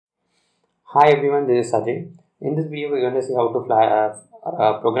Hi everyone, this is Sajay. In this video, we're going to see how to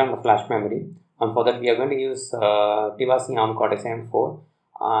program a flash memory, and for that, we are going to use Tiva C ARM Cortex M4.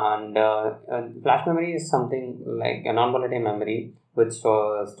 And flash memory is something like a non-volatile memory which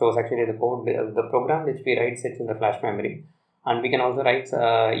stores actually the code, the program which we write sits in the flash memory, and we can also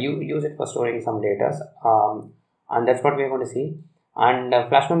use it for storing some data, and that's what we are going to see. And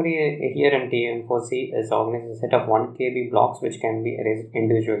flash memory here in TM4C is organized as a set of 1 KB blocks which can be erased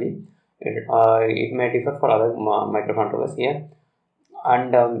individually. It may differ for other microcontrollers here,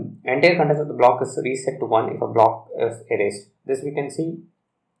 and entire contents of the block is reset to 1 if a block is erased. This we can see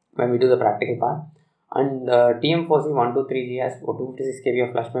when we do the practical part. And TM4C123GH6PM has 256 KB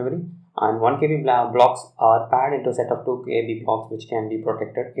of flash memory, and 1 KB blocks are paired into a set of 2 KB blocks which can be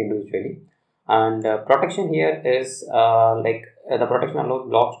protected individually. And protection here is the protection allows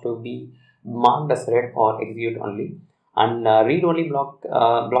blocks to be marked as read or execute only. And read-only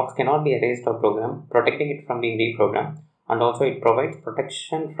blocks cannot be erased or programmed, protecting it from being reprogrammed, and also it provides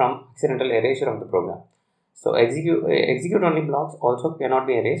protection from accidental erasure of the program. So execute-only blocks also cannot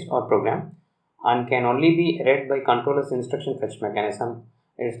be erased or programmed, and can only be read by controller's instruction fetch mechanism.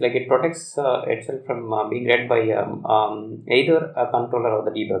 It's like it protects itself from being read by either a controller or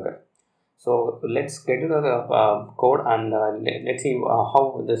the debugger. So let's get into the code, and let's see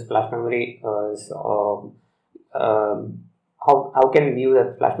how this flash memory is. How can we view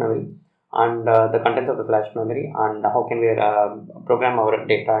the flash memory and the contents of the flash memory, and how can we program our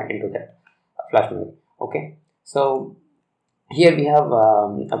data into that flash memory. Okay, so here we have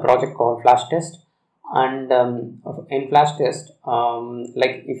a project called flash test, and in flash test,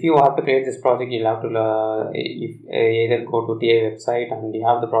 like if you have to create this project, you'll have to either go to TA website and you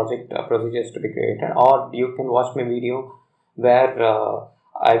have the project procedures to be created, or you can watch my video where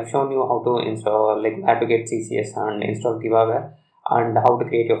I've shown you how to install, like how to get CCS and install Tivaware, and how to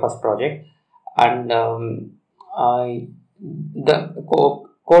create your first project. And the code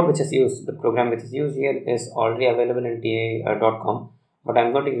which is used, the program which is used here is already available in ta.com, but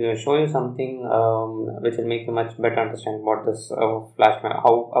I'm going to show you something which will make you much better understand what this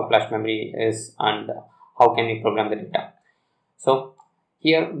how a flash memory is and how can we program the data. So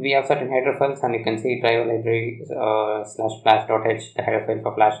here we have certain header files, and you can see driver library /flash.h. The header file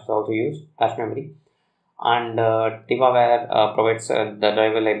for flash is also used, flash memory. And Tivaware provides the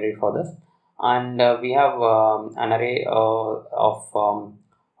driver library for this. And we have an array of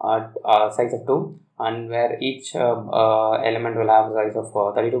size of 2, and where each element will have a size of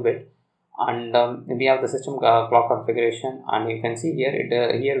 32-bit. And we have the system clock configuration, and you can see here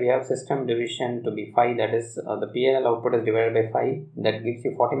here we have system division to be 5, that is the PLL output is divided by 5, that gives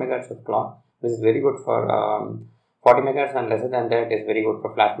you 40 megahertz of clock, which is very good for 40 megahertz, and lesser than that is very good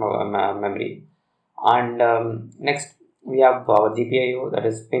for flash memory. And next we have our GPIO, that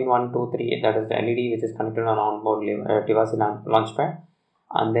is pin 1, 2, 3, that is the LED which is connected on onboard Tiva C launchpad.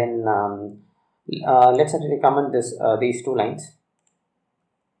 And then let's actually comment these two lines.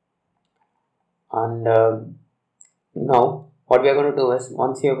 And now what we are going to do is,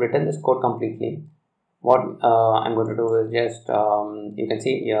 once you have written this code completely, what I'm going to do is just you can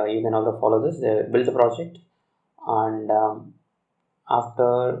see you can also follow this, build the project, and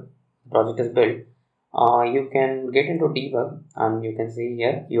after the project is built, you can get into debug, and you can see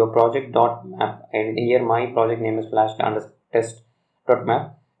here your project.map, and here my project name is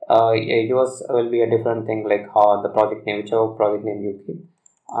flash_test.map. Yours will be a different thing, like how the project name, whichever project name you keep.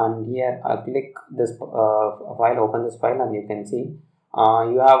 And here I click this file, open this file, and you can see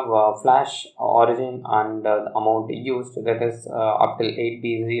you have flash origin and the amount used, that is up till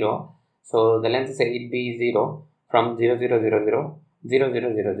 8B0. So the length is 8B0 from 0000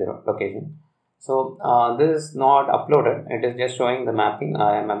 location. So this is not uploaded, it is just showing the mapping,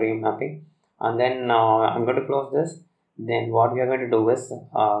 memory mapping. And then I'm going to close this. Then what we are going to do is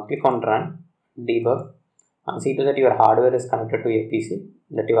click on run, debug, and see to that your hardware is connected to your PC,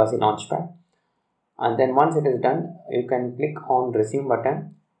 the Tiva C launchpad. And then once it is done, you can click on resume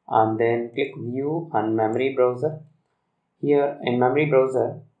button, and then click view and memory browser. Here in memory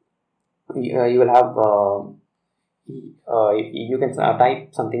browser, you will have you can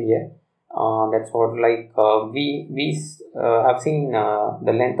type something here. That's what, like we have seen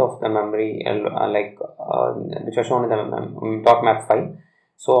the length of the memory which are shown in the .map file.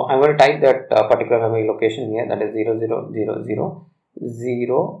 So I'm going to type that particular memory location here, that is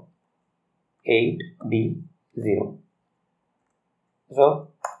 000008B0.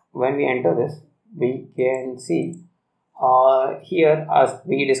 So when we enter this, we can see here, as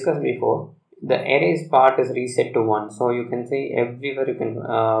we discussed before, the arrays part is reset to 1. So you can see everywhere you can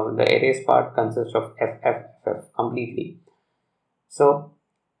the arrays part consists of FFFF completely. So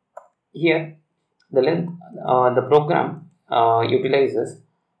Here the length, the program utilizes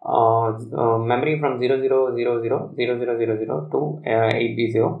memory from 00000000 to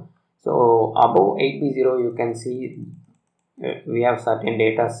 8B0. So above 8B0 you can see we have certain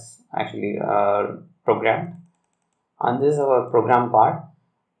data actually programmed, and this is our program part.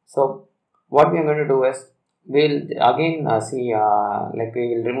 So what we are going to do is we'll again see like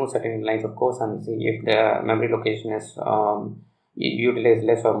we will remove certain lines of course and see if the memory location is utilized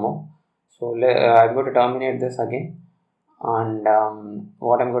less or more. So I'm going to terminate this again, and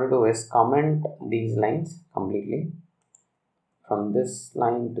what I'm going to do is comment these lines completely from this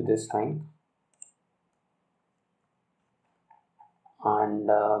line to this line, and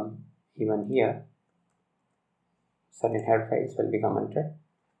even here certain head files will be commented.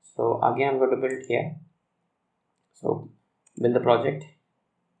 So again I'm going to build here. So build the project.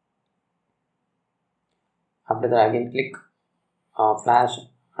 After that again click flash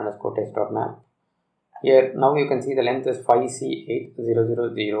underscore test.map. Here now you can see the length is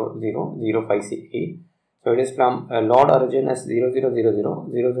 5C8000005C8. So it is from load origin as 00000000 to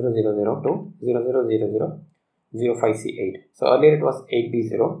 000005C8. So earlier it was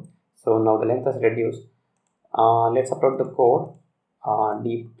 8B0. So now the length has reduced. Let's upload the code.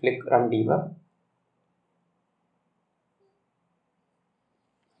 Click run debug.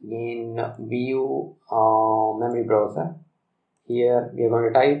 In view memory browser, here we are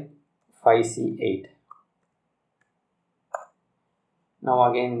going to type 5C8. Now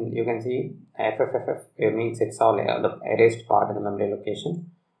again you can see FFFF, it means it's all the erased part of the memory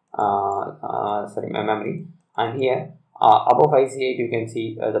location, my memory, and here above 5C8 you can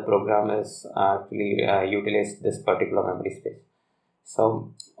see the program is actually utilized this particular memory space.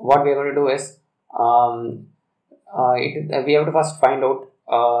 So what we are going to do is we have to first find out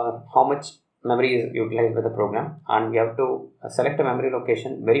how much memory is utilized by the program, and we have to select a memory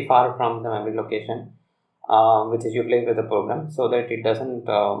location very far from the memory location which is utilized by the program, so that it doesn't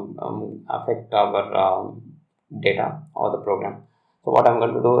affect our data or the program. So what I'm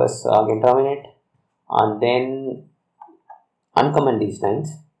going to do is again terminate and then uncomment these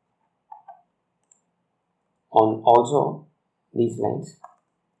lines on also these lines.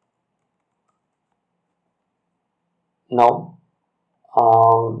 Now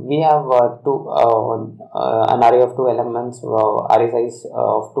we have an array of two elements, array size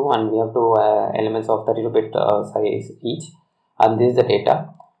of 2, and we have two elements of 32-bit size each, and this is the data.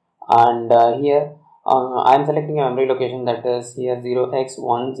 And here I am selecting a memory location that is here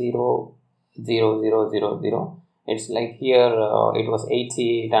 0x100000. It's like here it was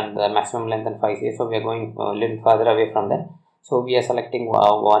 8C8 and the maximum length and 5C8, so we are going a little further away from that. So we are selecting 10,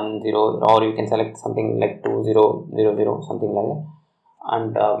 or you can select something like 2000, something like that.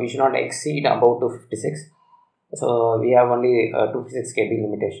 And we should not exceed about 256. So we have only 256 KB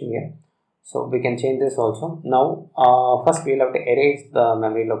limitation here. So we can change this also. Now first we will have to erase the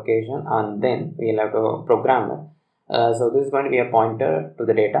memory location, and then we will have to program it. So this is going to be a pointer to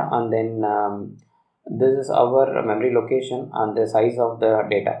the data, and then this is our memory location and the size of the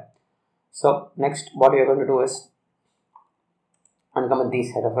data. So next what we are going to do is uncomment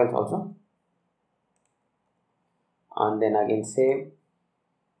these header files also, and then again save.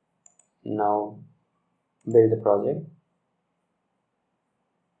 Now build the project.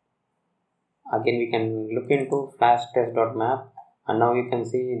 Again we can look into flash test.map, and now you can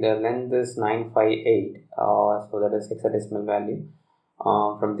see the length is 958, so that is hexadecimal value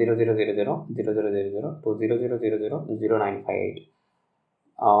from 00000000 to 00000958.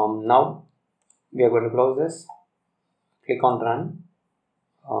 Now we are going to close this, click on run,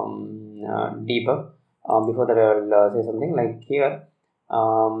 debug. Before that I will say something like here.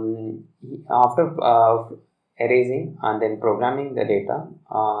 After erasing and then programming the data,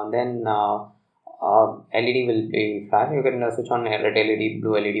 then LED will be flash. You can switch on red LED,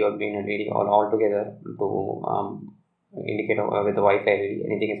 blue LED, or green LED, or all together to indicate with the white LED.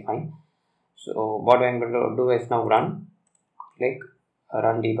 Anything is fine. So what I'm going to do is now run, click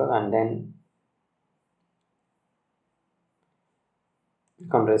run debug, and then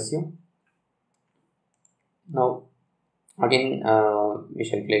click on resume. Now again we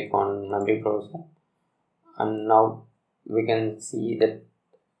shall click on memory browser, and now we can see that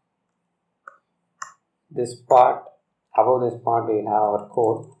this part, above this part we will have our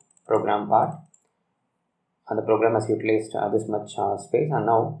code program part, and the program has utilized this much space. And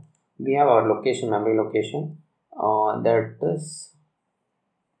now we have our location, memory location, that is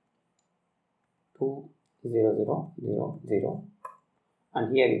 20000,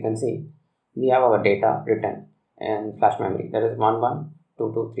 and here you can see we have our data written in flash memory, that is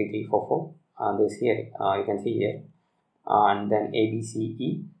 11223344. This here you can see here, and then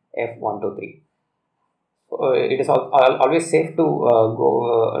ABCE F123. It is always safe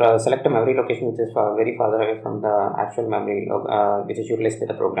to select a memory location which is very farther away from the actual memory which is utilized by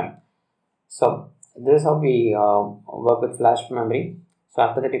the program. So this is how we work with flash memory. So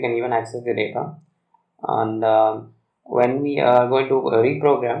after that you can even access the data, and when we are going to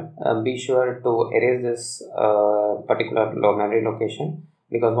reprogram, be sure to erase this particular memory location,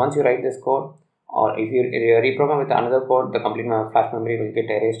 because once you write this code, or if you reprogram with another code, the complete flash memory will get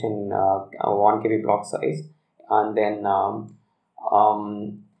erased in 1 KB block size. And then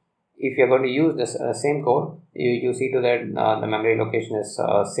if you are going to use this same code, you see to that the memory location is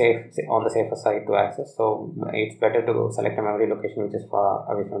safe, on the safer side to access. So it's better to select a memory location which is far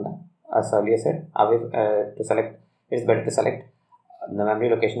away from that. As earlier said, it's better to select the memory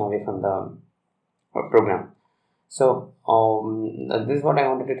location away from the program. So this is what I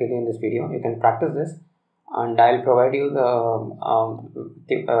wanted to tell you in this video. You can practice this, and I'll provide you the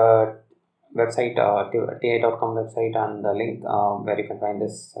website, ti.com website, and the link where you can find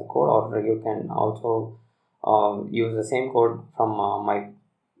this code, or you can also use the same code from my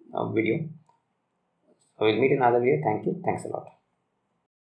video. So we'll meet in another video. Thank you. Thanks a lot.